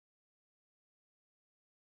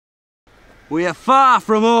We are far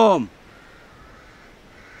from home.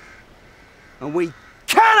 And we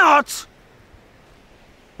cannot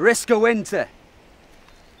risk a winter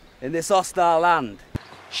in this hostile land.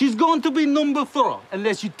 She's going to be number 4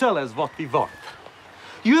 unless you tell us what we want.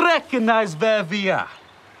 You recognize where we are.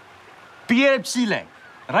 Pierre Psylling,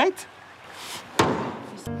 right?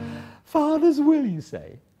 Father's will, you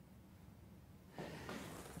say?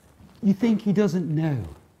 You think he doesn't know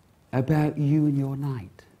about you and your night?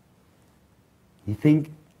 You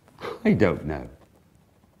think I don't know?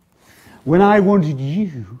 When I wanted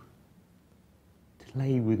you to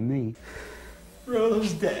lay with me,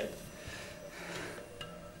 Rollo's dead.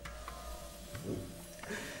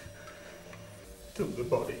 Took the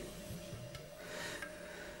body.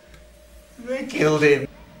 They killed him.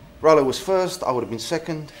 Rollo was first, I would have been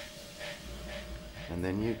second, and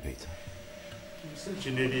then you, Peter. You're such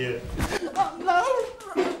an idiot. Oh,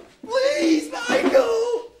 no! Please,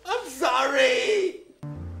 Michael! I'm sorry!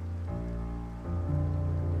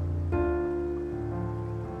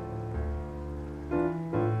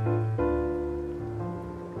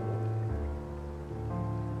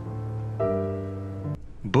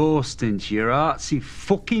 Boasting to your artsy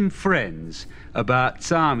fucking friends about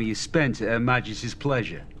time you spent at Her Majesty's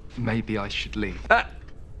pleasure. Maybe I should leave.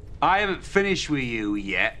 I haven't finished with you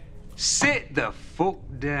yet. Sit the fuck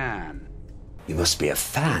down. You must be a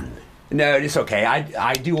fan. No, it's okay.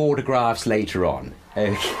 I do autographs later on.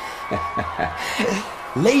 Okay.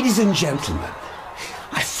 Ladies and gentlemen,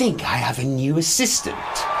 I think I have a new assistant.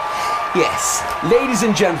 Yes, ladies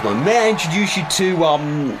and gentlemen, may I introduce you to,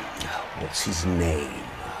 what's his name?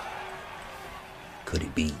 Could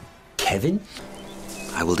it be Kevin?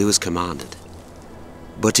 I will do as commanded.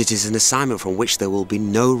 But it is an assignment from which there will be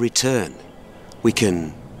no return. We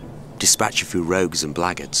can dispatch you through rogues and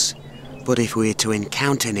blackguards, but if we are to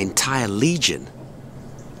encounter an entire legion,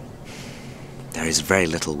 there is very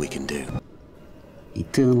little we can do.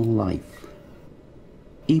 Eternal life.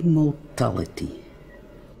 Immortality.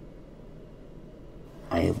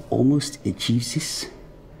 I have almost achieved this,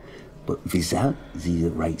 but without the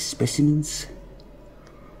right specimens,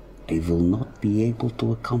 I will not be able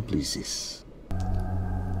to accomplish this.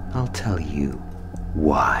 I'll tell you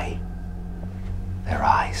why. Their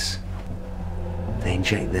eyes. They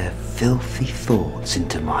inject their filthy thoughts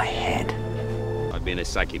into my head. I've been a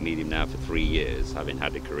psychic medium now for 3 years, having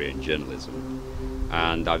had a career in journalism.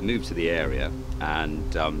 And I've moved to the area,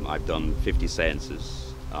 and I've done 50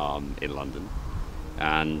 seances in London.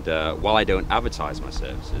 And while I don't advertise my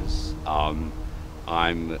services,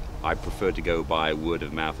 I prefer to go by word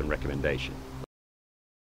of mouth and recommendation.